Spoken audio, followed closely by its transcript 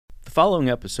The following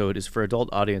episode is for adult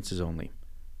audiences only.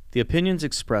 The opinions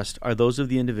expressed are those of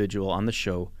the individual on the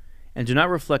show and do not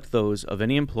reflect those of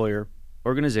any employer,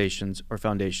 organizations, or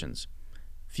foundations.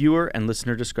 Viewer and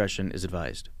listener discretion is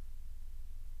advised.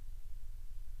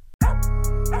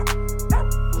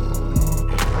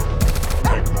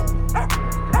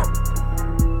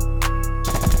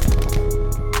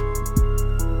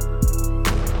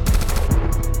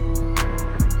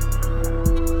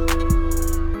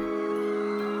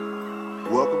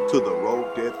 Welcome to the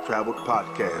Road Death Traveled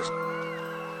Podcast.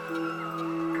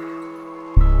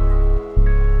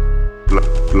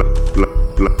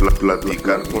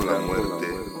 Platicar con la muerte.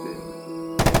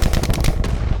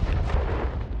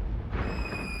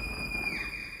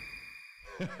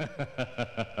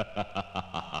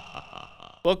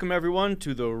 Welcome, everyone,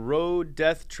 to the Road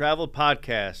Death Travel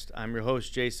Podcast. I'm your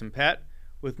host, Jason Pat,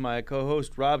 with my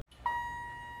co-host, Rob.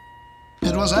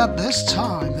 It was at this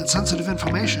time that sensitive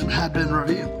information had been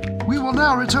revealed. We will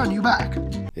now return you back.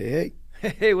 Hey,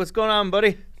 Hey, what's going on,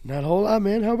 buddy? not a whole lot,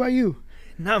 man. How about you?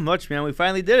 Not much, man. We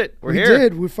finally did it. We're We here.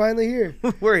 did. We're finally here.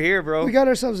 We're here, bro. We got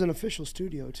ourselves an official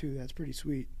studio, too. That's pretty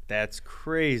sweet. That's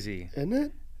crazy. Isn't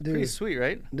it? Dude, Pretty sweet,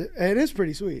 right? It is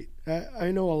pretty sweet.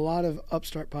 I know a lot of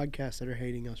upstart podcasts that are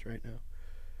hating us right now.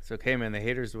 It's okay, man. The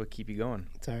haters are what keep you going.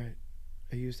 It's all right.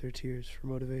 I use their tears for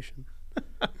motivation.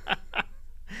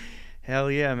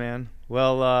 Hell yeah, man.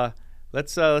 Well,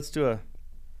 let's do a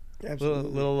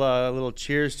Absolutely. little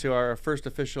cheers to our first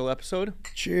official episode.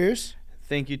 Cheers.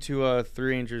 Thank you to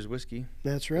Three Rangers Whiskey.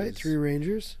 That's right. It's 3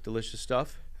 Rangers. Delicious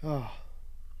stuff. Oh,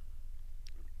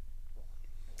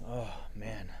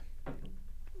 Man.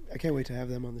 I can't wait to have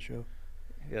them on the show.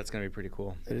 Yeah, that's going to be pretty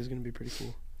cool. It is going to be pretty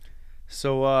cool.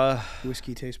 So,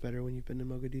 Whiskey tastes better when you've been to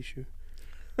Mogadishu.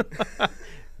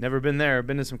 never been there.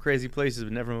 Been to some crazy places,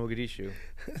 but never Mogadishu.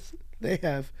 They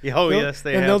have. Yeah, oh, They'll- yes,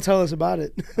 they and have. they'll tell us about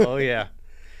it. Oh, yeah.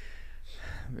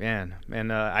 Man.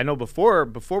 And I know before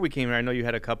we came here, I know you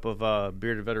had a cup of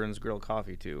Bearded Veterans Grill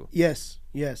coffee, too. Yes.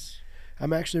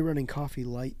 I'm actually running coffee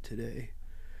light today.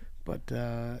 But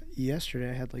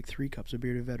yesterday I had like 3 cups of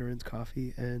Bearded Veterans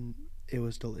coffee, and it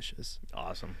was delicious.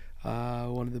 Awesome.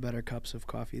 One of the better cups of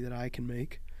coffee that I can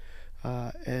make.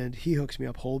 And he hooks me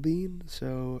up whole bean,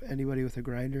 so anybody with a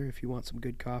grinder, if you want some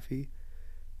good coffee,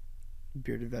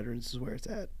 Bearded Veterans is where it's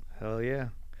at. Hell yeah.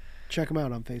 Check them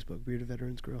out on Facebook, Bearded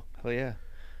Veterans Grill. Hell yeah.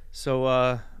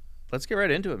 So, let's get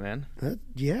right into it, man.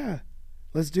 Yeah,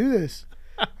 let's do this.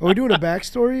 Are we doing a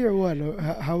backstory or what?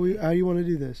 How do you want to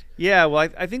do this? Yeah, well,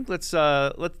 I think let's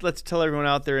tell everyone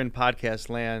out there in podcast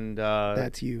land.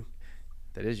 That's you.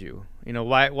 That is you. You know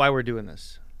why we're doing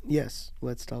this. Yes,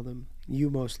 let's tell them. You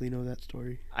mostly know that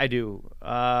story. I do. So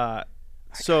I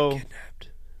got kidnapped.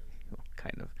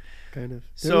 kind of Kind of.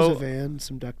 There So- was a van,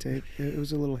 some duct tape. It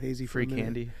was a little hazy for free a minute.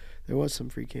 candy. There was some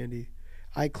free candy.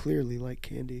 I clearly like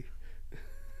candy.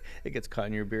 It gets caught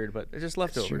in your beard, but it's just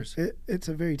It's true. leftovers. It's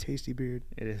a very tasty beard.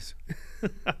 It is.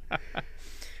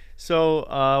 So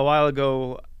a while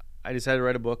ago, I decided to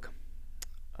write a book.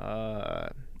 I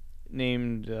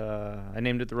named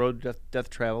it "The Road Death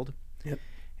Traveled." Yep.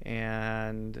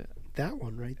 And That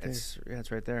one right there.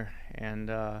 it's right there. And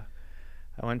I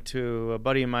went to a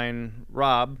buddy of mine,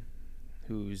 Rob,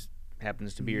 who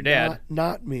happens to be your dad.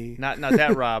 Not me. Not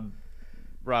that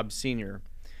Rob Senior.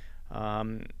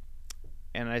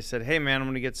 And I said, "Hey man, I'm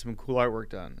gonna get some cool artwork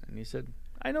done." And he said,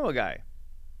 "I know a guy."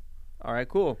 All right,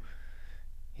 cool.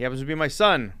 He happens to be my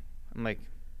son. I'm like,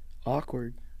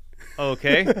 Awkward.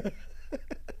 okay.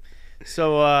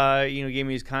 So gave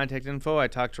me his contact info. I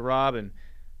talked to Rob, and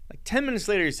like 10 minutes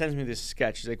later, he sends me this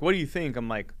sketch. He's like, "What do you think?" I'm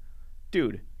like,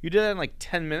 "Dude, you did that in like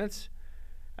 10 minutes?"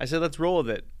 I said, "Let's roll with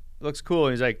it. It looks cool."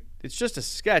 And he's like, "It's just a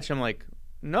sketch." I'm like,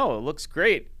 "No, it looks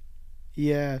great."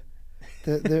 Yeah.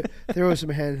 There was some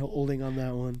hand holding on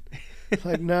that one.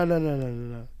 Like,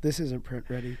 no. This isn't print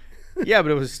ready. Yeah,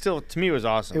 but it was still, to me, it was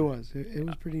awesome. It was. It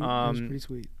was pretty. It was pretty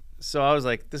sweet. So I was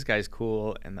like, this guy's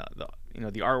cool, and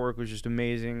the artwork was just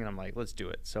amazing, and I'm like, let's do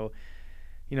it. So,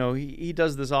 he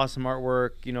does this awesome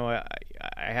artwork.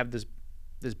 I have this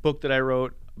book that I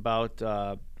wrote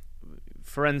about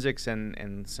forensics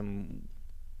and some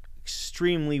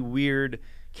extremely weird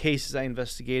cases I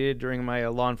investigated during my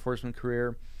law enforcement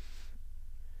career.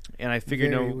 And I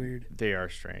figured, Very weird. They are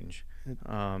strange.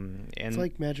 And It's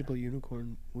like magical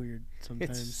unicorn weird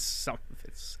sometimes.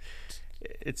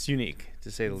 It's unique,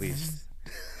 to say the least.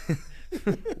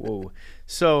 Whoa.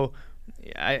 So,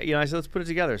 I said, let's put it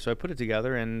together. So I put it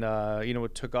together, and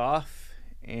it took off,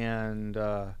 and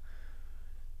I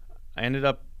ended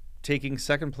up taking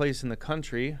second place in the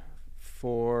country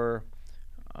for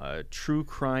true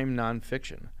crime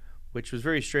nonfiction, which was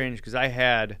very strange because I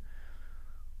had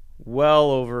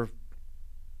well over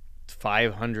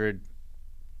 500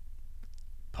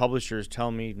 publishers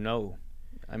tell me no.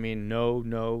 I mean, no.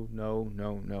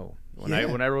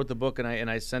 When I wrote the book and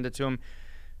I sent it to them,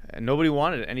 nobody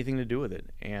wanted anything to do with it.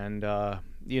 And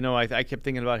I kept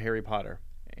thinking about Harry Potter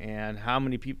and how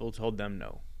many people told them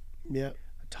no. Yep.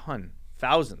 A ton,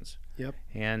 thousands. Yep.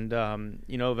 And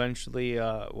eventually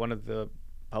one of the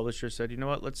publishers said, you know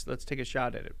what, let's take a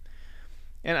shot at it.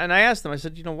 And I asked them, I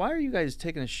said, why are you guys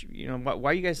taking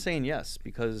why are you guys saying yes?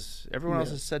 Because everyone else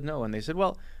has said no. And they said,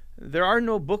 well, there are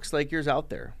no books like yours out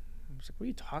there. I was like, what are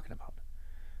you talking about?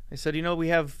 They said, we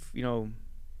have,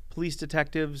 police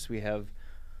detectives, we have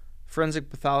forensic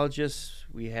pathologists,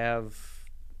 we have,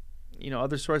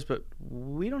 other sorts, but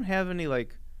we don't have any,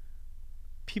 like,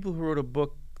 people who wrote a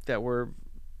book that were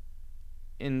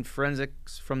in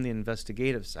forensics from the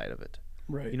investigative side of it.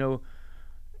 Right.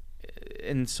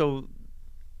 And so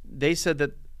they said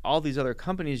that all these other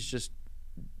companies just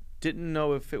didn't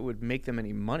know if it would make them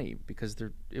any money because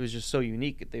it was just so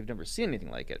unique. They've never seen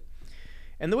anything like it.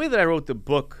 And the way that I wrote the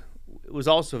book was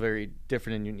also very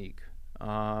different and unique.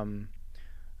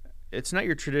 It's not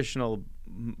your traditional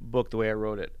book the way I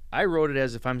wrote it. I wrote it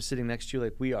as if I'm sitting next to you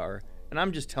like we are, and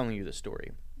I'm just telling you the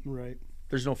story. Right.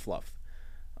 There's no fluff.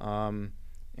 And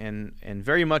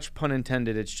very much pun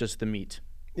intended, it's just the meat.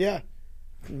 Yeah.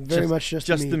 Very much just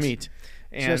the meat. The meat.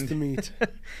 And just the meat.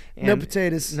 No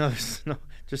potatoes. No,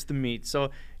 just the meat. So,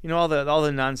 all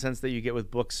the nonsense that you get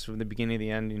with books from the beginning to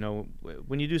the end,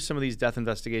 when you do some of these death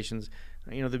investigations,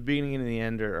 the beginning and the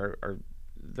end are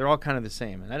they're all kind of the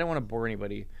same. And I don't want to bore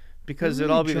anybody because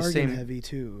it'll all be the same. Heavy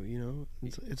too,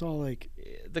 It's all like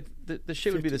the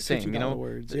shit would be the same,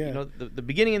 words, the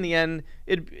beginning and the end,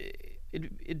 it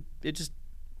just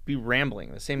be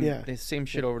rambling the same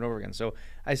shit over and over again. So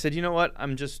I said, you know what?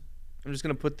 I'm just going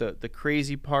to put the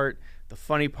crazy part, the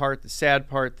funny part, the sad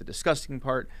part, the disgusting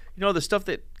part, the stuff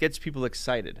that gets people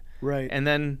excited. Right. And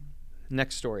then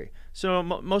next story. So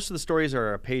most of the stories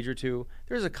are a page or two.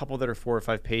 There's a couple that are 4 or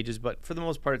 5 pages, but for the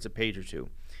most part, it's a page or two.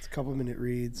 It's a couple minute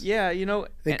reads. Yeah,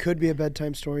 It could be a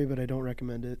bedtime story, but I don't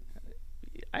recommend it.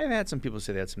 I've had some people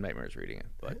say they had some nightmares reading it,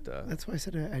 but that's why I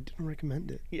said I didn't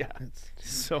recommend it. Yeah.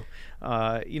 So,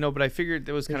 but I figured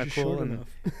it was kind of cool. Short enough.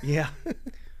 Yeah.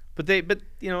 But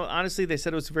honestly, they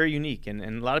said it was very unique, and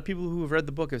a lot of people who have read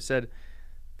the book have said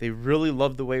they really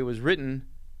loved the way it was written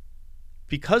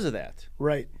because of that.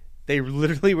 Right. They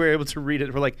literally were able to read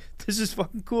it. We're like, this is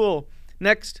fucking cool.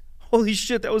 Next. Holy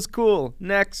shit, that was cool.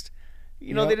 Next.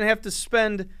 They didn't have to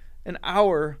spend an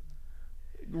hour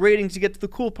waiting to get to the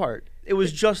cool part. It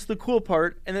was just the cool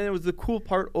part, and then it was the cool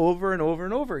part over and over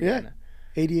and over again.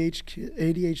 Yeah.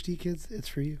 ADHD kids, it's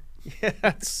for you.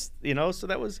 Yeah, so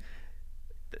that was,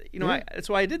 that's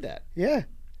why I did that. Yeah,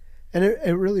 and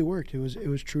it really worked. It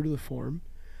was true to the form.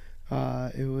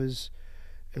 It was,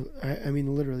 I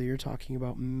mean, literally, you're talking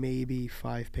about maybe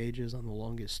 5 pages on the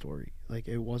longest story. Like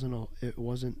it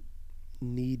wasn't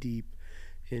knee deep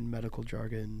in medical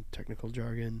jargon, technical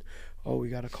jargon. Oh, we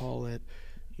got to call it,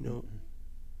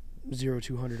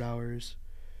 0200 hours,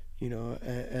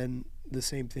 and the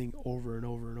same thing over and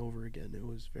over and over again. It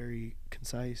was very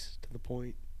concise, to the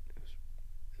point.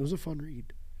 It was a fun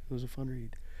read.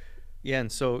 Yeah,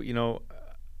 and so, a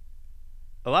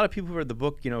lot of people who read the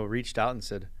book, reached out and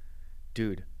said,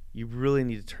 dude, you really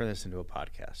need to turn this into a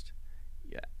podcast.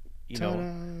 Yeah.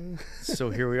 So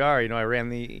here we are. I ran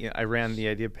the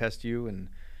idea past you and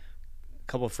a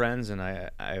couple of friends, and I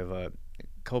have a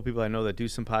couple of people I know that do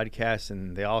some podcasts,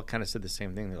 and they all kind of said the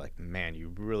same thing. They're like, man,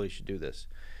 you really should do this.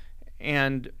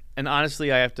 And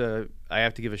honestly, I have to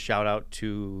give a shout out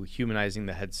to Humanizing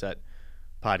the Headset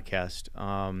podcast.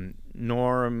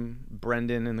 Norm,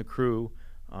 Brendan, and the crew,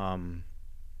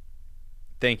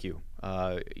 thank you.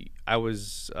 I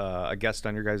was a guest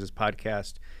on your guys'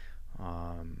 podcast,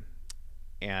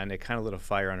 and it kind of lit a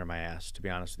fire under my ass, to be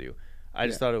honest with you. I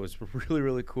just thought it was really,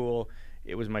 really cool.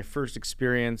 It was my first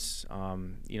experience.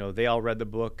 They all read the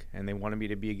book, and they wanted me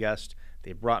to be a guest.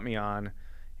 They brought me on,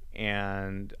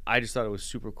 and I just thought it was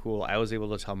super cool. I was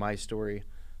able to tell my story,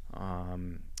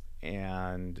 and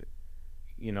I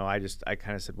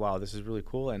kind of said, wow, this is really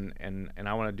cool, and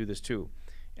I want to do this too.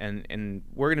 And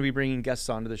we're going to be bringing guests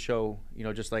onto the show,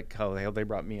 just like how they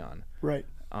brought me on. Right.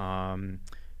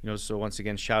 So once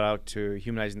again, shout out to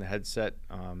Humanizing the Headset.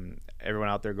 Everyone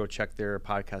out there, go check their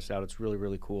podcast out. It's really,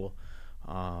 really cool.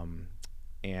 And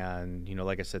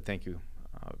like I said, thank you.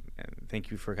 And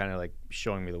thank you for kind of like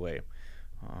showing me the way.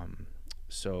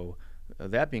 So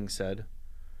that being said.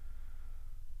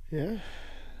 Yeah.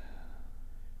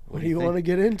 What do you want to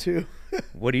get into?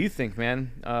 What do you think,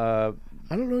 man? I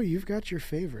don't know. You've got your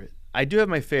favorite. I do have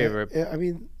my favorite. I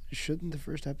mean, shouldn't the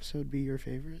first episode be your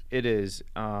favorite? It is.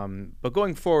 But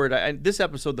going forward, this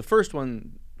episode, the first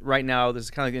one right now, this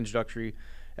is kind of like the introductory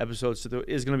episode, so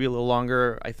is going to be a little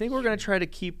longer. I think we're going to try to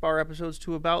keep our episodes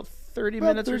to about 30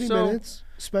 minutes or so. 30 minutes.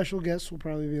 Special guests will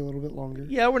probably be a little bit longer.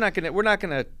 Yeah, we're not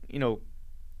gonna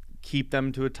keep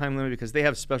them to a time limit because they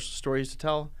have special stories to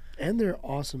tell. And they're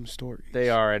awesome stories. They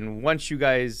are. And once you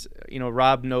guys,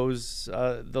 Rob knows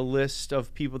the list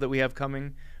of people that we have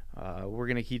coming, we're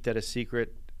going to keep that a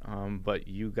secret. But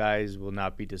you guys will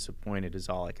not be disappointed is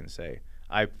all I can say.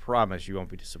 I promise you won't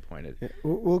be disappointed. Yeah,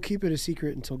 we'll keep it a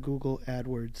secret until Google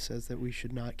AdWords says that we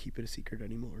should not keep it a secret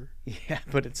anymore. Yeah,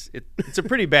 but it's a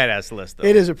pretty badass list, though.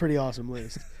 It is a pretty awesome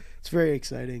list. It's very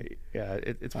exciting. Yeah,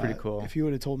 it's pretty cool. If you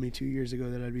would have told me 2 years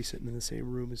ago that I'd be sitting in the same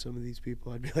room as some of these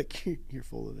people, I'd be like, "You're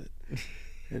full of it,"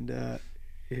 and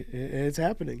it's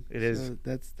happening. It is. So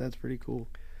that's pretty cool.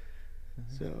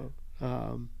 So,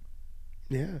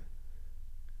 yeah,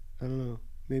 I don't know.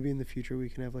 Maybe in the future we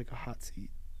can have like a hot seat.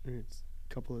 It's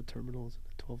a couple of terminals and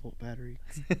a 12-volt battery.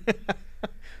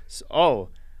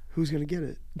 Who's gonna get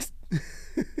it?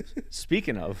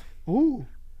 Speaking of. Ooh.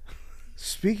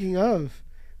 Speaking of.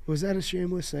 Was that a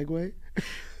shameless segue?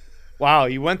 Wow,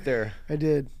 you went there. I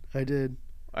did.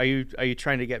 Are you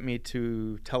trying to get me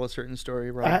to tell a certain story,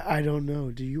 Rob? I don't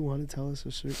know. Do you want to tell us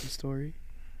a certain story?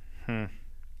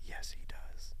 Yes, he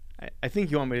does. I think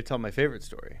you want me to tell my favorite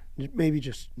story. Maybe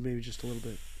just a little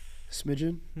bit. A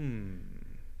smidgen?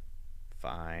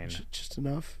 Fine. Just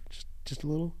enough? Just a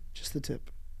little? Just the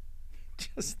tip.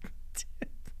 Just the tip.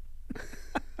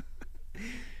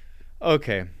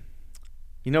 Okay.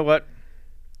 You know what?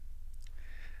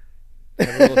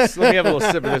 Let me have a little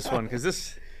sip of this one, because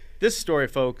this story,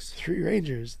 folks. Three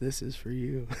Rangers, this is for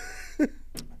you.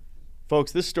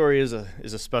 Folks, this story is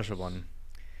a special one.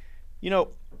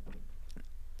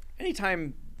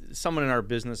 Anytime someone in our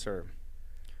business or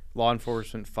law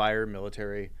enforcement, fire,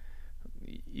 military,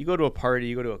 you go to a party,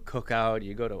 you go to a cookout,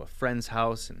 you go to a friend's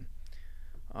house, and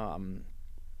I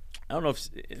don't know if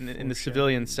in the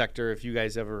civilian sector, if you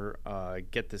guys ever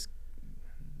get this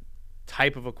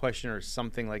type of a question or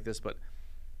something like this, but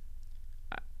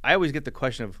I always get the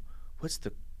question of what's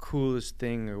the coolest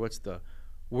thing, or what's the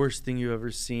worst thing you've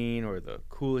ever seen, or the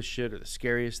coolest shit, or the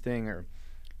scariest thing, or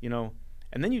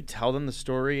and then you tell them the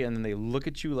story and then they look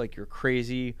at you like you're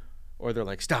crazy, or they're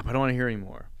like, stop, I don't want to hear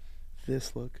anymore.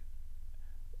 This look.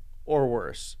 Or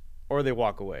worse, or they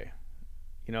walk away.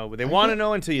 But they want to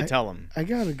know until you tell them. I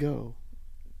gotta go.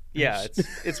 Yeah,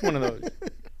 it's one of those.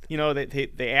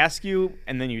 They ask you,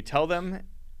 and then you tell them,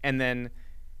 and then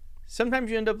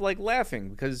sometimes you end up like laughing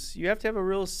because you have to have a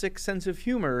real sick sense of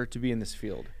humor to be in this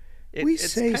field.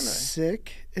 It's say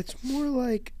sick. It's more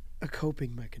like a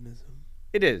coping mechanism.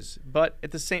 It is, but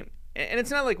at the same, and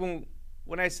it's not like when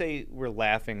I say we're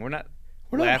laughing, we're not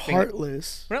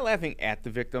heartless. We're not laughing at the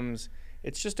victims.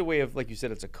 It's just a way of, like you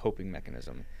said, it's a coping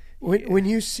mechanism. When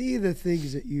you see the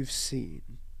things that you've seen,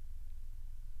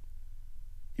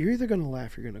 you're either going to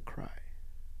laugh or you're going to cry.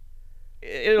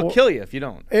 It'll kill you if you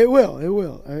don't. It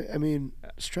will. I mean,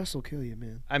 stress will kill you,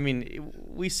 man. I mean,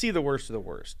 we see the worst of the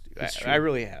worst. It's I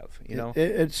really have,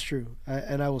 It's true.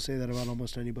 And I will say that about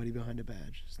almost anybody behind a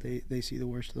badge. They see the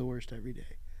worst of the worst every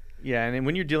day. Yeah, and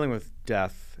when you're dealing with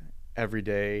death every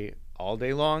day, all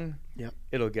day long, yep,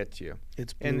 it'll get to you.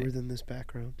 It's bluer than this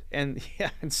background. And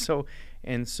so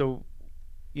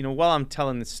while I'm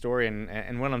telling this story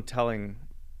and when I'm telling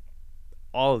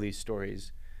all of these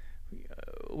stories,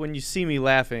 when you see me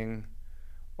laughing,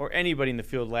 or anybody in the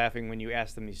field laughing when you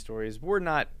ask them these stories, we're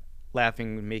not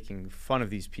laughing, making fun of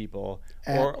these people,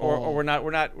 or we're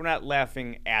not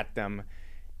laughing at them.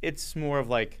 It's more of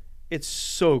like, it's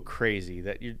so crazy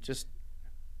that you're just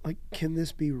like, can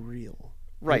this be real?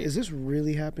 Right. Like, is this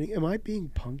really happening? Am I being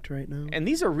punked right now? And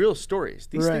these are real stories.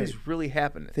 These things really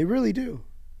happen. They really do.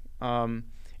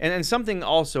 And something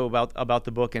also about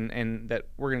the book and that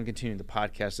we're going to continue the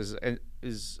podcast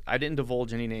is I didn't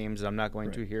divulge any names, and I'm not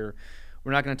going to here.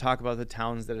 We're not going to talk about the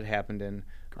towns that it happened in,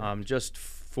 just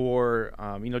for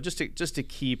just to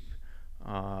keep.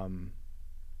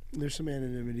 There's some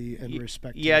anonymity and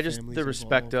respect. Yeah, just the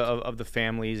respect of the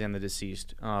families and the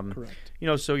deceased. Correct.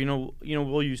 So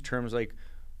we'll use terms like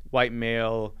white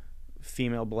male,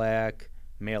 female black,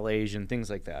 male Asian, things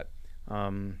like that.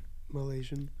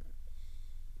 Malaysian.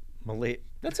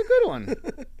 That's a good one.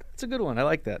 That's a good one. I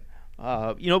like that.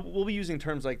 We'll be using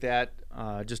terms like that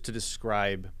just to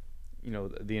describe,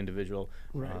 the individual.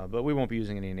 Right. But we won't be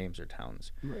using any names or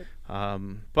towns. Right.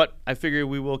 But I figure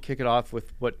we will kick it off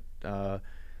with what the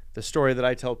story that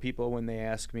I tell people when they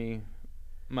ask me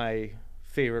my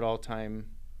favorite all-time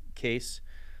case,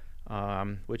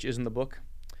 which is in the book.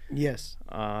 Yes.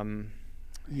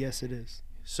 Yes, it is.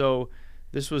 So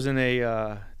this was in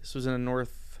a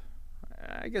north.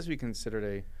 I guess we consider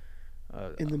it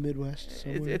In the Midwest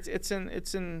somewhere? it's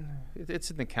in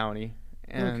the county,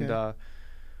 and Okay.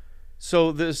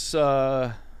 so this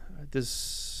I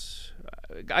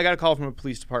got a call from a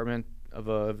police department of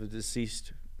a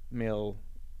deceased male,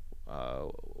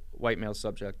 white male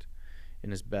subject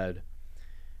in his bed.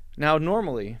 Now,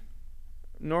 normally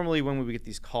when we would get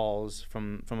these calls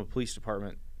from a police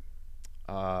department,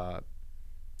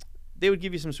 they would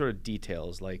give you some sort of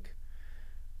details like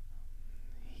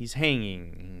he's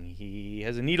hanging, he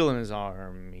has a needle in his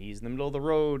arm, he's in the middle of the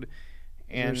road,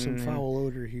 and There's some foul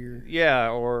odor here. yeah,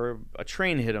 or a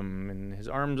train hit him and his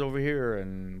arm's over here,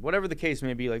 and whatever the case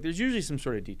may be, like there's usually some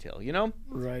sort of detail, you know?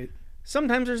 Right.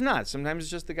 Sometimes there's not. Sometimes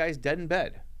it's just the guy's dead in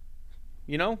bed.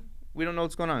 You know? We don't know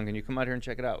what's going on. Can you come out here and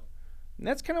check it out? And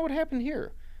that's kind of what happened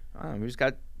here.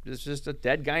 It's just a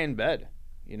dead guy in bed,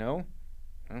 you know?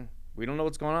 We don't know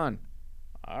what's going on.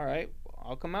 All right,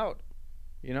 I'll come out.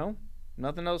 You know?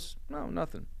 Nothing else? No,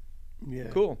 nothing. Yeah.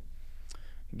 Cool.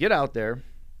 Get out there.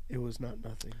 It was not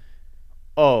nothing.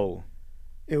 Oh,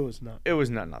 It was not. it was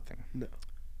not nothing. No.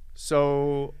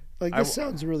 So, Like, I this w-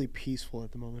 sounds really peaceful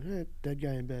at the moment. Dead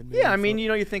guy in bed. maybe yeah, I he mean, fell- you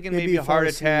know, you're thinking maybe maybe he a heart fell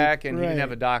asleep. attack and he didn't Right.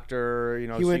 have a doctor, you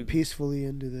know. he so went you- peacefully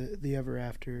into the ever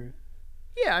after.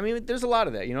 Yeah, I mean, there's a lot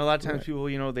of that. You know, a lot of times Right. people,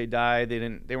 you know, they die, they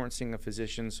weren't seeing a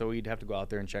physician, so we'd have to go out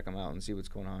there and check them out and see what's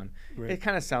going on. Right. It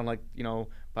kind of sounded like, you know,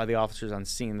 by the officers on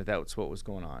scene that that's what was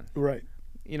going on. Right.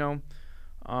 You know,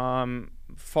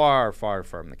 far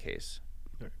from the case.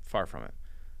 Right. Far from it.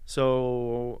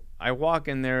 So I walk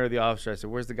in there, the officer, I said,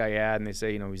 "Where's the guy at?" And they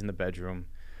say, you know, he's in the bedroom.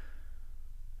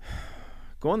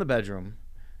 Go in the bedroom,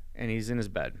 and he's in his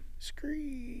bed.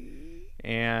 Scree.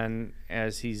 And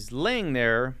as he's laying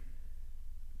there,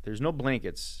 there's no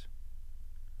blankets,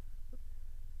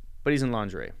 but he's in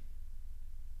lingerie,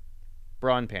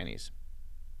 bra and panties.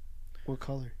 What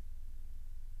color?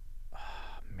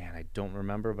 Man, I don't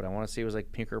remember, but I want to say it was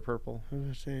like pink or purple. I was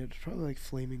gonna say it's probably like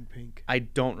flaming pink, I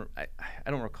don't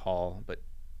recall, but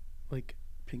like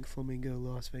pink flamingo,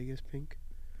 Las Vegas pink.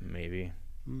 maybe.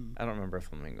 I don't remember a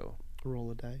flamingo,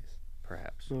 Roll of dice.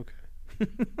 perhaps. Okay.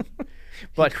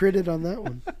 But He critted on that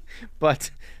one. But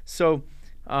so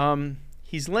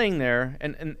he's laying there,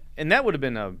 and that would have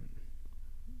been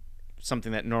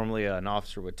something that normally an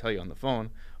officer would tell you on the phone.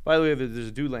 By the way, there's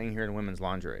a dude laying here in women's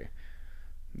lingerie.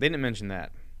 They didn't mention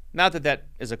that. Not that that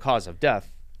is a cause of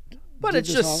death, but Did it's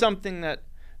this just all- something that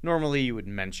normally you would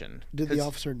mention. Did the 'Cause-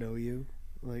 officer know you?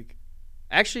 Like,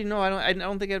 Actually, no, I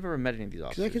don't think I've ever met any of these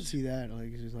because officers. I could see that.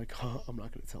 Like, he's like, I'm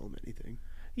not gonna tell him anything.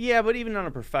 Yeah, but even on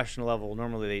a professional level,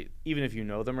 normally even if you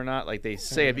know them or not, like they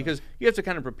say it because you have to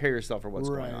kind of prepare yourself for what's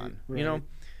going on. Right. You know?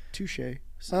 Touche.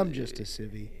 I'm just a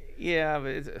civvy. Yeah,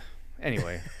 but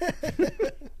anyway.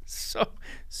 so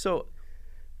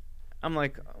I'm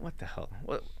like, what the hell?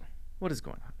 What is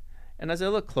going on? And as I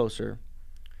look closer,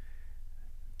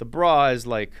 the bra is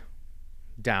like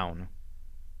down,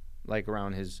 like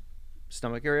around his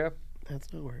stomach area,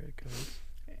 That's not where it goes.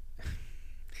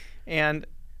 and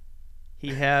he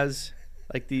has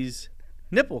like these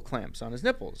nipple clamps on his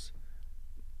nipples.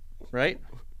 Right?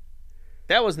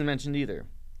 That wasn't mentioned either.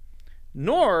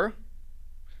 Nor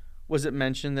was it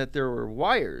mentioned that there were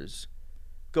wires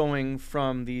going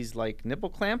from these like nipple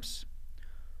clamps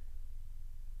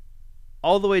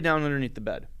all the way down underneath the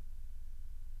bed.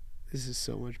 This is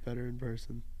so much better in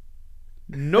person.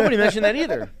 Nobody mentioned that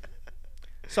either.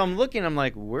 So I'm looking, I'm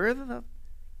like, where the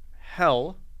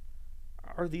hell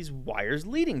are these wires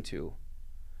leading to?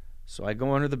 So I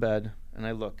go under the bed and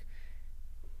I look.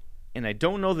 And I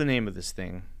don't know the name of this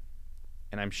thing.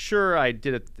 And I'm sure I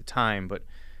did at the time, but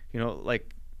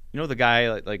the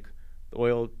guy like the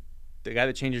oil, the guy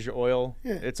that changes your oil.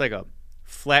 Yeah. It's like a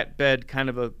flatbed kind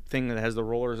of a thing that has the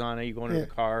rollers on it. You go under Yeah. the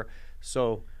car.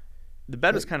 So the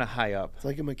bed was kind of high up, It's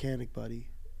like a mechanic buddy.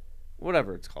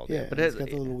 whatever it's called. Yeah, but it's got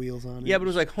the little wheels on it. yeah, but it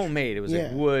was like homemade. It was like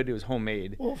Yeah. wood. It was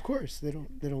homemade. Well, of course they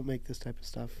don't make this type of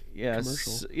stuff Yeah,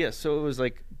 commercial. so it was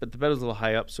like, but the bed was a little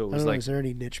high up, so it I was don't know. like, Is there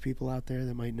any niche people out there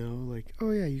that might know? Like,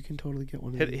 oh yeah, you can totally get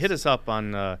one of these. hit us up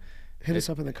on Hit us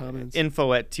up in the comments.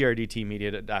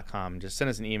 info@trdtmedia.com. Just send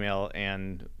us an email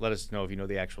and let us know if you know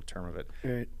the actual term of it.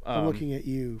 Right. I'm looking at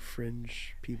you,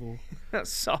 fringe people.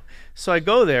 So I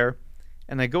go there,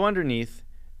 and I go underneath,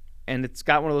 and it's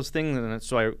got one of those things in it,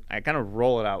 so I kind of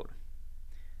roll it out.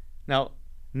 Now,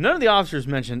 none of the officers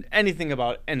mentioned anything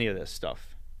about any of this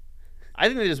stuff. I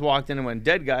think they just walked in and went,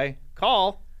 "Dead guy,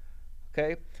 call."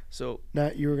 Okay, so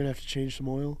Not you were gonna have to change some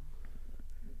oil.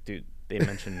 dude, they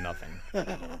mentioned nothing.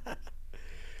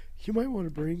 You might want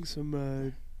to bring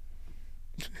some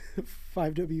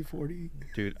 5W40.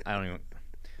 Dude, I don't even.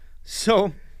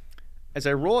 So, as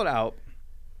I roll it out,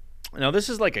 now this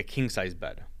is like a king-size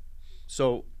bed.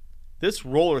 So, this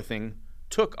roller thing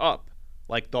took up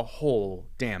like the whole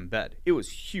damn bed. It was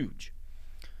huge.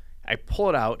 I pull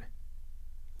it out,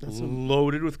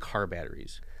 loaded with car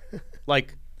batteries.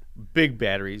 Like, big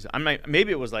batteries.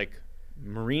 Maybe it was like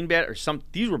marine bat or some.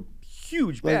 These were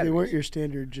huge batteries. Like they weren't your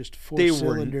standard just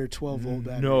 4-cylinder 12-volt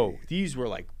battery. No, these were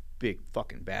like big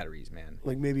fucking batteries, man.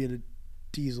 Like maybe in a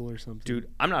diesel or something. Dude,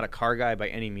 I'm not a car guy by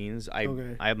any means.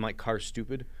 Okay. I'm like car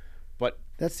stupid, but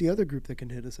that's the other group that can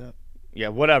hit us up. Yeah,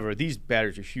 whatever. These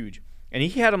batteries are huge, and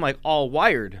he had them like all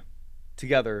wired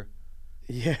together.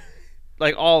 Yeah,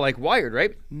 like all like wired,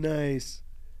 right? Nice.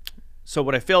 So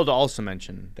what I failed to also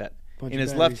mention that Bunch in of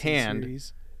his left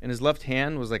batteries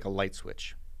hand, was like a light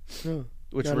switch, Oh,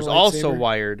 which got a was also lightsaber?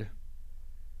 wired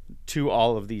to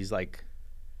all of these like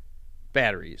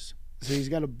batteries. So he's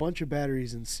got a bunch of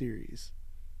batteries in series,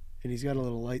 and he's got a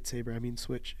little lightsaber. I mean,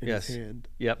 switch in Yes. his hand.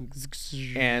 Yep.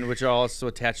 And which are also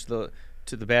attached to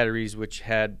the batteries, which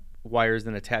had wires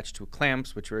then attached to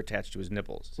clamps, which were attached to his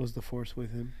nipples, Was the force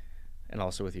with him? and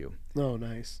also with you. Oh,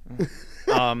 nice.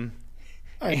 Um,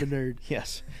 I'm a nerd.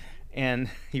 yes, and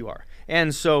you are.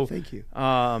 And so Thank you.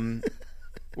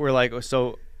 we're like,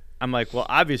 so I'm like, well,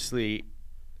 obviously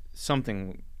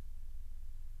something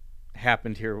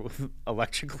happened here with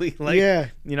electrically, like, Yeah.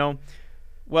 you know.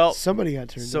 Well, Somebody got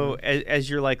turned so on. as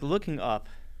you're like looking up,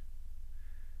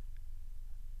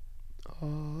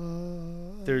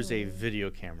 there's a video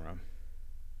camera,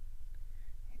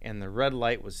 and the red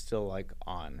light was still like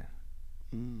on.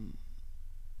 Mm.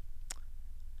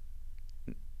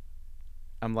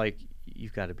 I'm like,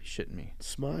 you've got to be shitting me.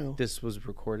 Smile. This was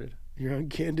recorded. You're on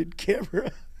candid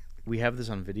camera. We have this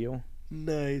on video.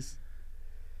 Nice.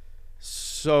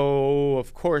 So,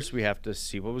 of course, we have to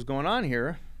see what was going on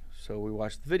here. So we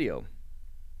watched the video.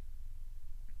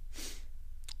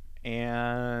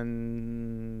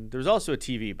 And there's also a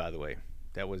TV, by the way,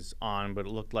 that was on, but it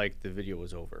looked like the video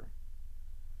was over.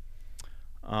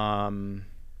 While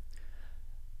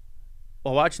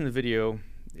watching the video,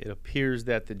 it appears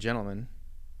that the gentleman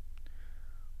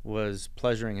was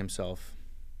pleasuring himself.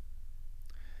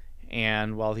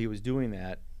 And while he was doing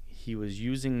that, he was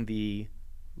using the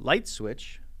light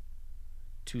switch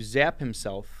to zap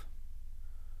himself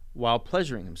while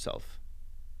pleasuring himself.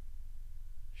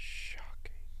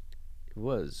 Shocking. It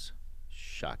was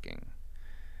shocking.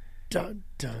 Dun,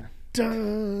 dun,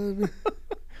 dun.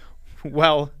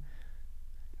 Well,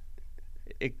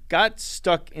 it got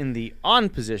stuck in the on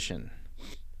position.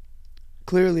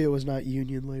 Clearly, it was not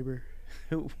union labor.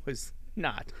 It was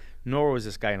not. Nor was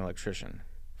this guy an electrician.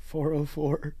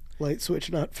 404. Light switch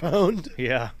not found.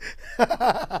 Yeah.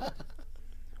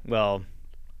 Well,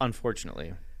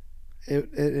 unfortunately. It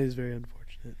is very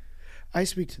unfortunate. I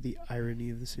speak to the irony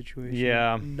of the situation.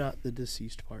 Yeah. Not the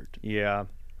deceased part. Yeah.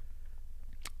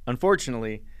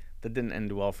 Unfortunately, that didn't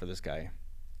end well for this guy.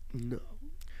 No.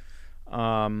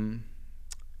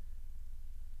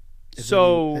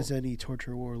 As any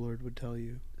torture warlord would tell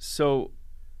you. So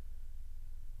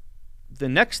the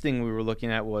next thing we were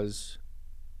looking at was,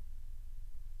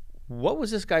 what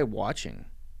was this guy watching?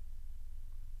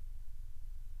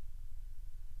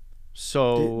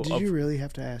 So Did you really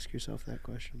have to ask yourself that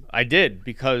question? I did,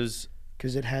 because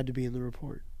Because it had to be in the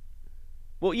report.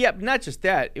 well, yeah, but not just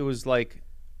that. It was like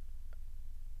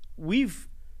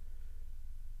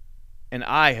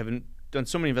I haven't done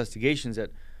so many investigations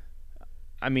that,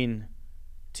 I mean,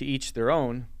 to each their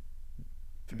own.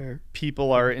 Fair.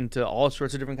 People are into all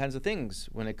sorts of different kinds of things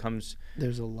when it comes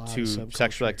There's a lot to of subculture.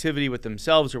 sexual activity with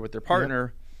themselves or with their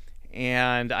partner.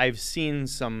 And I've seen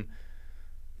some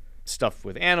stuff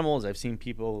with animals. I've seen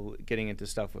people getting into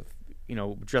stuff with,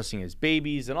 dressing as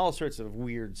babies and all sorts of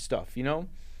weird stuff,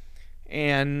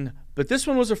 but this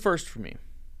one was a first for me.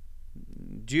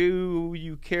 Do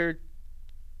you care?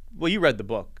 Well, you read the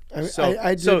book. I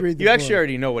did read the you actually book.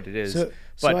 already know what it is.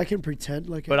 So I can pretend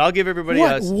like. But I'll give everybody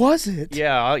What was it?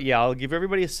 I'll give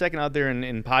everybody a second out there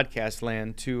in podcast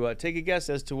land to take a guess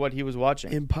as to what he was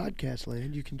watching. In podcast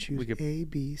land, you can choose A,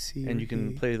 B, C, and or you can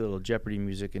D. play the little Jeopardy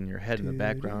music in your head in the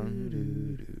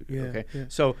background. Yeah, Okay. yeah.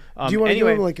 So Do you want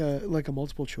anyway, to do like a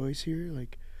multiple choice here?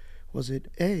 Like, was it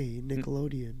A,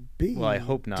 Nickelodeon, B, well, I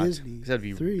hope not. Disney, 'Cause that'd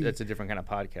be 3? that's a different kind of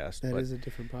podcast. That but is a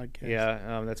different podcast.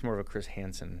 yeah, that's more of a Chris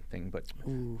Hansen thing. But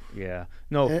Ooh. yeah,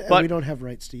 no, And but we don't have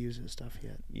rights to use his stuff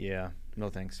yet. yeah, no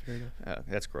thanks. Fair enough.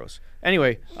 That's gross.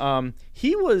 Anyway,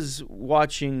 he was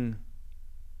watching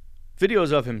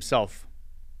videos of himself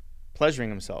pleasuring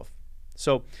himself.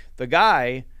 So the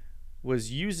guy was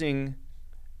using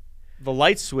the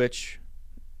light switch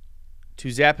to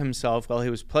zap himself while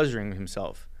he was pleasuring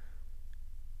himself.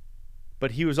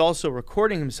 But he was also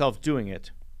recording himself doing it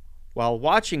while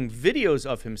watching videos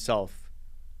of himself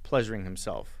pleasuring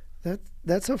himself.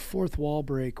 That's a fourth wall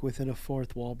break within a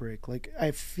fourth wall break. Like, I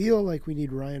feel like we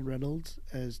need Ryan Reynolds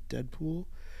as Deadpool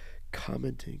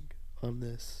commenting on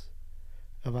this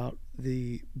about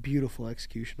the beautiful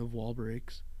execution of wall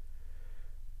breaks,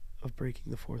 of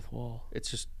breaking the fourth wall. It's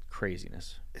just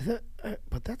craziness.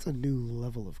 But that's a new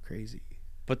level of crazy.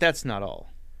 But that's not all.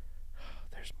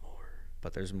 There's more.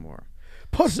 But there's more.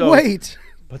 But wait!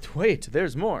 But wait,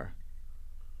 there's more.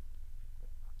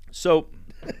 So,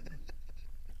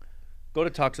 go to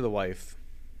talk to the wife.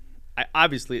 I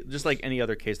obviously, just like any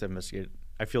other case I've investigated,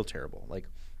 I feel terrible. Like,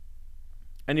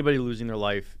 anybody losing their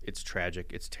life, it's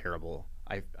tragic. It's terrible.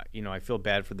 I feel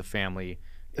bad for the family.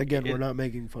 Again, we're not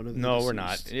making fun of the No, deceased. we're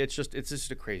not. It's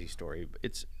just a crazy story.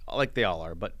 It's like they all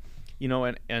are. But,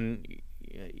 I'm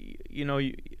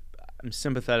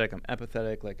sympathetic. I'm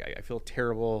empathetic. Like, I feel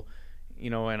terrible,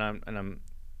 and I'm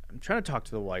trying to talk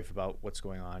to the wife about what's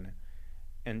going on.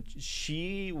 And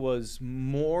she was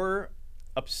more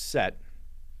upset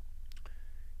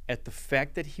at the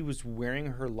fact that he was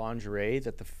wearing her lingerie,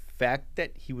 that the fact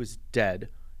that he was dead,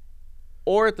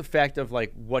 or at the fact of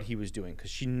like what he was doing, because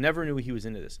she never knew he was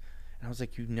into this. And I was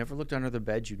like, you never looked under the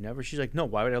bed? She's like, no,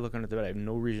 why would I look under the bed? I have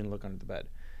no reason to look under the bed.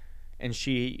 And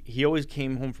he always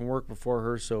came home from work before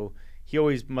her, so he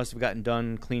always must have gotten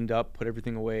done, cleaned up, put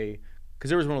everything away, because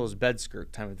there was one of those bed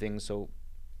skirt type of things, so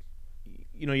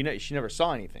she never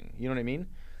saw anything. You know what I mean?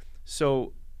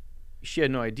 So she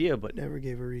had no idea, but Never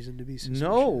gave a reason to be suspicious.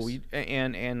 no.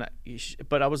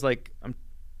 But I was like, I'm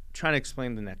trying to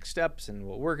explain the next steps and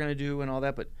what we're gonna do and all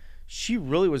that. But she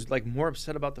really was like more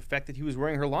upset about the fact that he was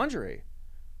wearing her lingerie.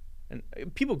 And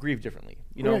people grieve differently,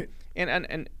 Right.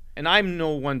 And I'm no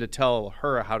one to tell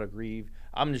her how to grieve.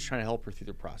 I'm just trying to help her through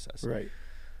the process. Right.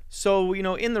 So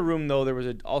in the room though, there was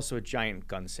also a giant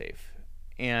gun safe.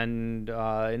 And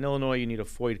in Illinois, you need a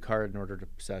FOID card in order to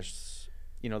possess,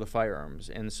 the firearms.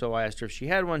 And so I asked her if she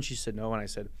had one. She said no. And I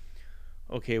said,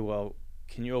 okay, well,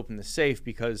 can you open the safe?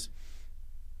 Because,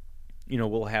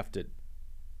 we'll have to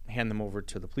hand them over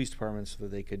to the police department so that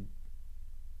they could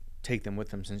take them with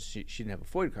them since she didn't have a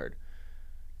FOID card.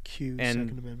 Cue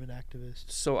Second Amendment activist.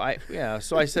 So I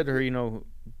said to her, do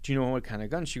you know what kind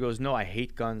of gun? She goes, no, I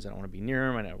hate guns. I don't want to be near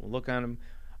them. I don't look on them.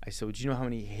 I said, well, do you know how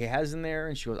many he has in there?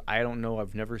 And she goes, I don't know.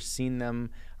 I've never seen them.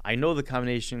 I know the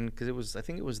combination because I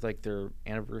think it was like their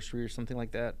anniversary or something like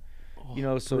that. Oh,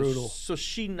 brutal. So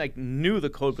she like knew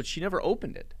the code, but she never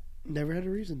opened it. Never had a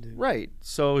reason to. Right.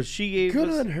 So she gave Good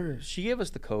us, on her. She gave us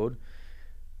the code.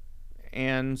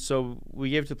 And so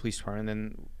we gave it to the police department.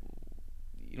 And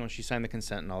then, she signed the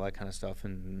consent and all that kind of stuff.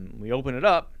 And we opened it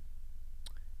up.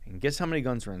 And guess how many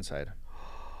guns were inside?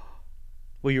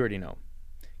 Well, you already know.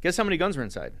 Guess how many guns were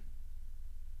inside?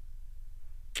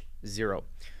 0.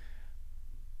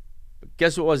 But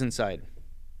guess what was inside?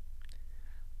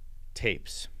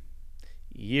 Tapes.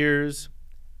 Years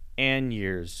and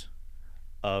years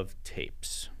of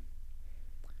tapes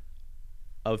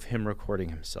of him recording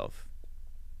himself,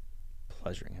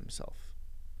 pleasuring himself.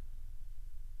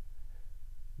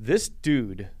 This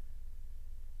dude,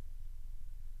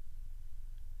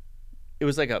 it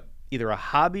was like either a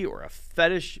hobby or a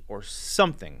fetish or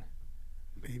something.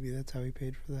 Maybe that's how he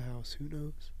paid for the house. Who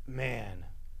knows? Man,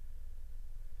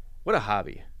 what a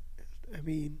hobby. I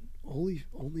mean,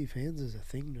 OnlyFans is a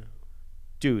thing now.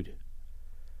 Dude,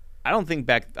 I don't think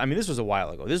this was a while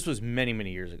ago. This was many,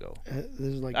 many years ago.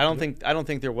 I don't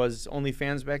think there was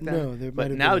OnlyFans back then. No, there might but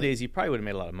have nowadays he probably would have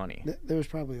made a lot of money. There was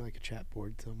probably like a chat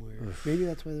board somewhere. Oof. Maybe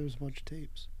that's why there was a bunch of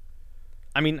tapes.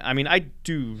 I mean, I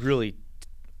do really,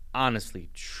 honestly,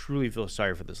 truly feel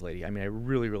sorry for this lady. I mean, I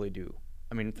really, really do.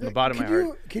 I mean, from the bottom of my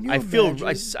heart, Can you I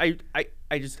imagine?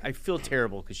 I feel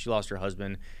terrible because she lost her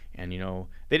husband, and they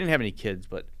didn't have any kids,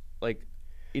 but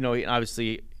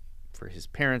obviously for his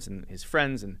parents and his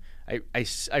friends, and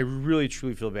I really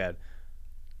truly feel bad.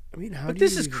 I mean, but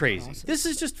this is crazy. This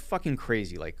is just fucking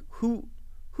crazy. Like who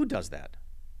does that?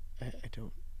 I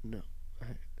don't know.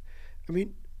 I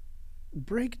mean,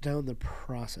 break down the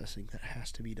processing that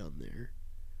has to be done there.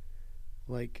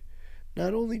 Like,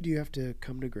 not only do you have to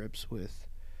come to grips with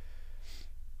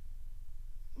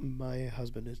my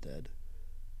husband is dead.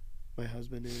 My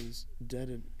husband is dead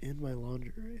and in my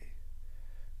lingerie.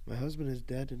 My husband is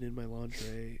dead and in my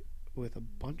lingerie with a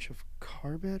bunch of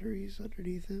car batteries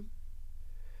underneath him.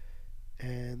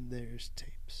 And there's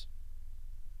tapes.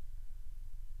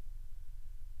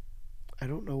 I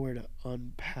don't know where to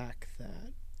unpack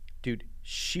that. Dude,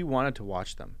 she wanted to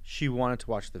watch them. She wanted to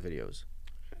watch the videos.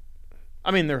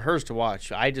 I mean, they're hers to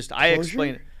watch. I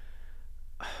explain.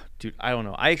 Dude, I don't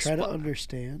know. Try to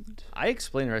understand. I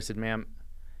explained to her. I said, "Ma'am,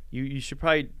 you should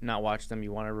probably not watch them.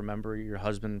 You want to remember your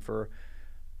husband for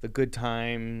the good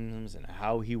times and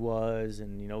how he was,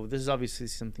 and this is obviously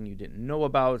something you didn't know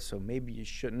about, so maybe you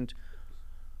shouldn't."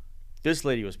 This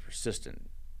lady was persistent.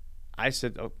 I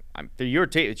said, "Oh, they're your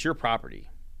tape. It's your property.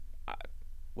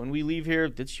 When we leave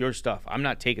here, it's your stuff. I'm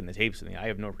not taking the tapes with me. I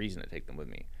have no reason to take them with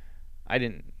me. I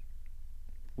didn't.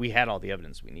 We had all the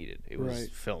evidence we needed. It was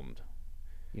filmed,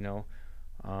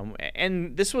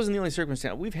 and this wasn't the only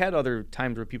circumstance. We've had other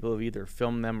times where people have either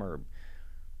filmed them or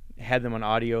had them on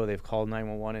audio. They've called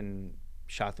 911 and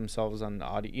shot themselves on the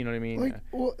audio. You know what I mean?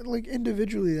 Like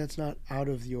individually, that's not out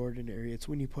of the ordinary. It's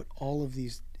when you put all of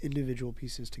these individual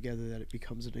pieces together that it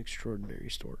becomes an extraordinary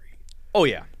story. Oh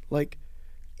yeah. Like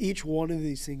each one of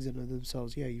these things in of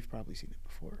themselves, yeah, you've probably seen it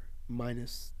before,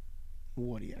 minus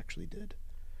what he actually did.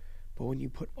 But when you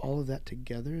put all of that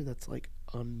together, that's like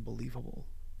unbelievable.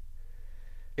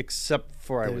 Except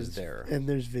for I was there. And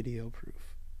there's video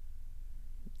proof.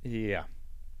 Yeah.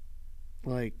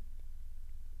 Like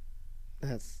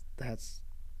that's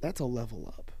a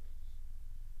level up.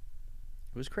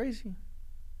 It was crazy.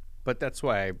 But that's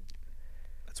why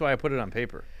I put it on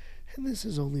paper. And this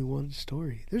is only one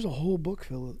story. There's a whole book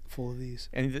full of these.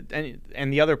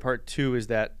 And the other part too is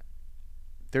that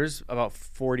there's about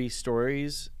 40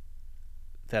 stories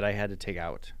that I had to take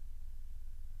out.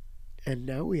 And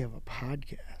now we have a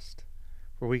podcast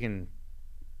where we're going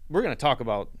to talk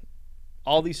about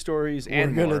all these stories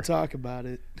and more. We're going to talk about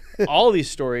it. All these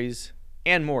stories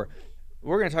and more.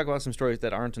 We're going to talk about some stories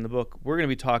that aren't in the book. We're going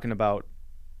to be talking about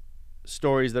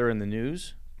stories that are in the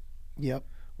news. Yep.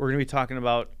 We're going to be talking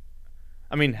about,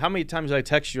 how many times did I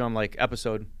text you? I'm like,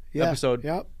 episode. Yep.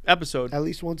 Episode. At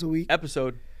least once a week.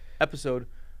 Episode.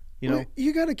 Well,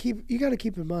 you gotta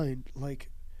keep in mind, like,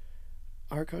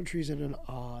 our country's in an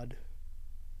odd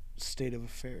state of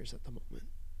affairs at the moment.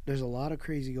 There's a lot of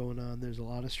crazy going on. There's a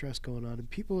lot of stress going on, and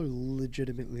people are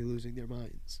legitimately losing their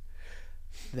minds.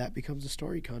 That becomes a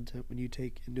story content when you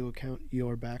take into account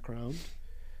your background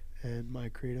and my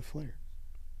creative flair.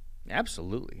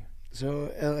 Absolutely.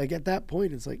 So, like, at that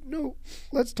point, it's like, no,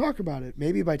 let's talk about it.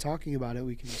 Maybe by talking about it,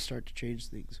 we can start to change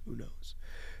things. Who knows?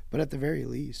 But at the very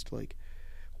least, like,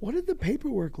 what did the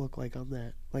paperwork look like on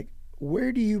that? Like,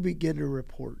 where do you begin to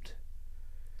report?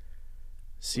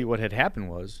 See, what had happened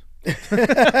was,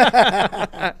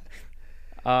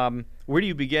 where do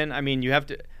you begin? You have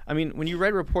to, when you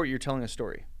write a report, you're telling a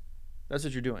story. That's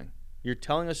what you're doing. You're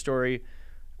telling a story.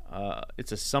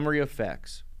 It's a summary of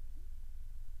facts.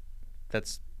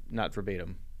 That's not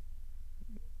verbatim.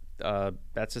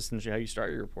 That's essentially how you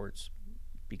start your reports,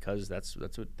 because that's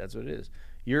what it is.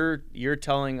 You're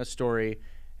telling a story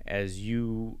as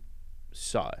you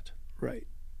saw it. Right.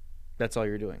 That's all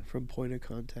you're doing. From point of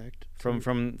contact. From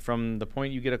the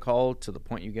point you get a call to the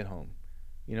point you get home,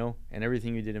 and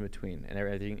everything you did in between, and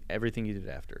everything you did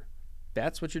after.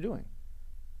 That's what you're doing.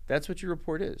 That's what your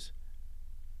report is.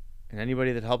 And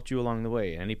anybody that helped you along the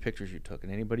way, and any pictures you took,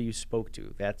 and anybody you spoke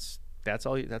to, that's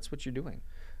all. That's what you're doing.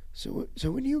 So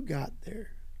when you got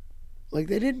there, like,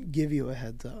 they didn't give you a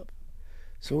heads up.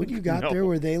 So when you got there,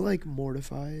 were they like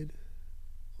mortified?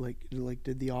 Like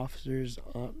did the officers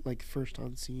first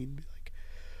on scene be like,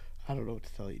 I don't know what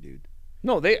to tell you, dude?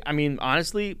 No,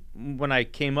 honestly, when I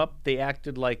came up, they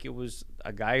acted like it was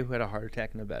a guy who had a heart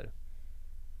attack in the bed.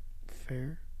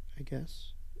 Fair, I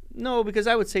guess. No, because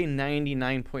I would say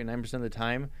 99.9% of the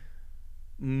time,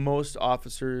 most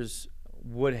officers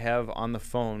would have on the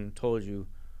phone told you,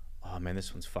 oh man,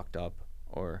 this one's fucked up,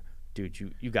 or dude,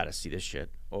 you got to see this shit,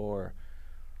 or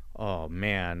oh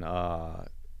man,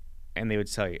 and they would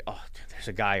say, oh, there's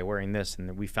a guy wearing this,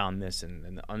 and we found this,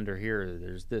 and under here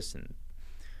there's this, and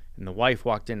the wife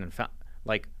walked in and found,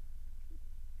 like,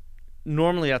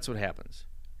 normally that's what happens.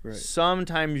 Right.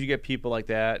 Sometimes you get people like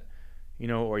that,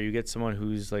 or you get someone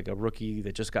who's like a rookie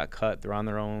that just got cut, they're on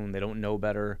their own, they don't know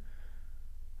better.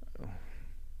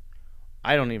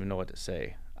 I don't even know what to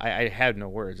say. I had no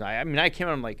words. I came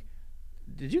out, I'm like,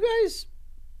 did you guys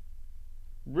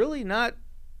really not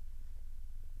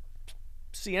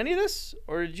see any of this?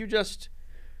 Or did you just...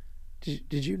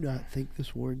 Did you not think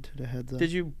this warranted a heads up?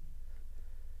 Did you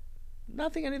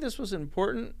not think any of this was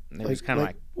important? And it was kind of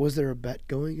like... Was there a bet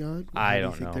going on? I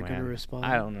don't know, do you think they're going to respond?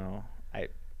 I don't know.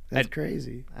 That's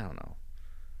crazy. I don't know.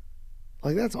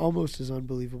 Like, that's almost as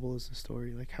unbelievable as the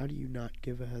story. Like, how do you not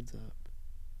give a heads up?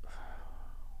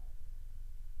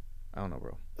 I don't know,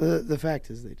 bro. The fact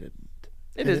is they didn't.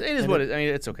 It is what it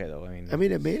is. It's okay, though. It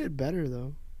made it better,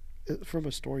 though, from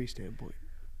a story standpoint.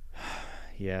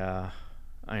 Yeah.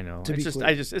 I know. To It's be just, clear.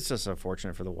 it's just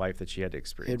unfortunate for the wife that she had to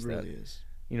experience It that. really is.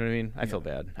 You know what I mean? I feel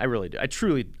bad. I really do. I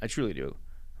truly do.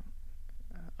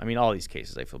 I mean, all these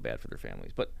cases, I feel bad for their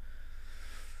families, but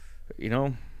you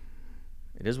know,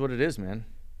 it is what it is, man.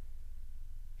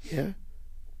 Yeah.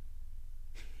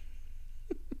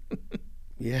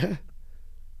 Yeah.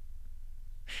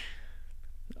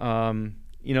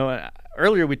 You know,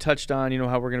 earlier we touched on, you know,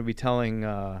 how we're going to be telling,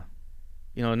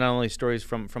 you know, not only stories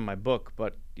from my book,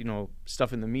 but, you know,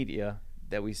 stuff in the media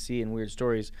that we see in weird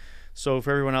stories. So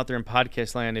for everyone out there in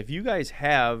podcast land, if you guys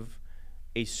have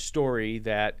a story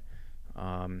that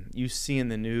you see in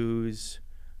the news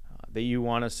that you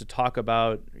want us to talk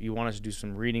about, you want us to do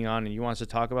some reading on, and you want us to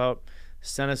talk about,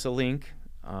 send us a link.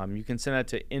 You can send that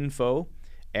to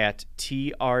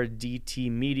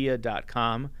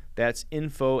info@trdtmedia.com. That's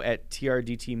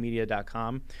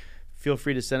info@trdtmedia.com. Feel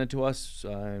free to send it to us,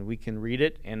 and we can read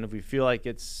it. And if we feel like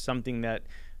it's something that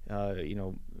you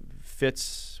know,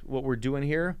 fits what we're doing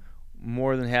here,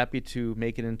 more than happy to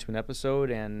make it into an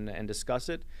episode and discuss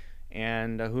it.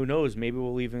 And who knows, maybe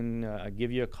we'll even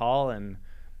give you a call and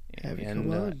Have you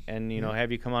come on. and you know,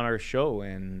 have you come on our show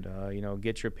and you know,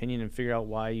 get your opinion and figure out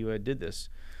why you did this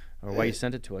or why you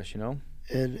sent it to us. You know.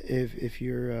 And if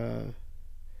you're,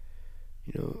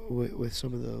 you know, with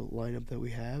some of the lineup that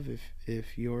we have,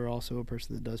 if you're also a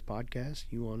person that does podcasts,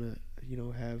 you want to, you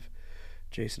know, have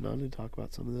Jason on and talk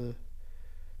about some of the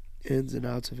ins and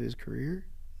outs of his career,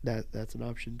 that's an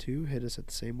option too. Hit us at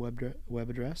the same web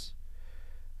address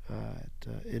at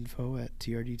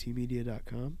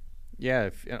info@trdtmedia.com. Yeah.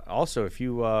 Also, if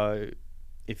you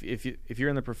if you're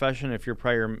in the profession, if you're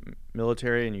prior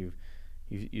military and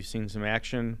you've seen some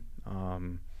action,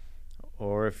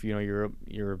 or if you know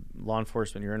you're law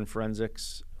enforcement, you're in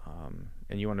forensics,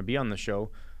 and you want to be on the show,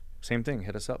 same thing.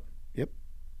 Hit us up. Yep.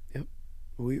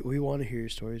 We want to hear your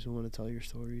stories. We want to tell your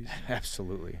stories.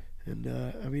 Absolutely. And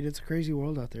I mean, it's a crazy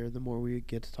world out there. The more we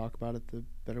get to talk about it, the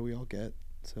better we all get.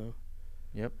 So.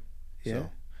 Yep. Yeah. So,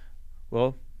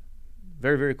 well,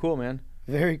 very, very cool, man.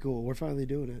 Very cool. We're finally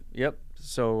doing it. Yep.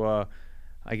 So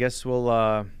I guess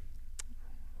we'll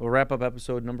wrap up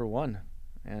episode number 1.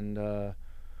 And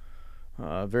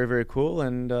very, very cool.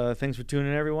 And thanks for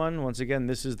tuning in, everyone. Once again,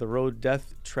 this is the Road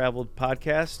Death Traveled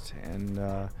podcast. And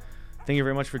thank you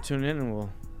very much for tuning in. And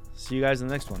we'll see you guys in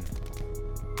the next one.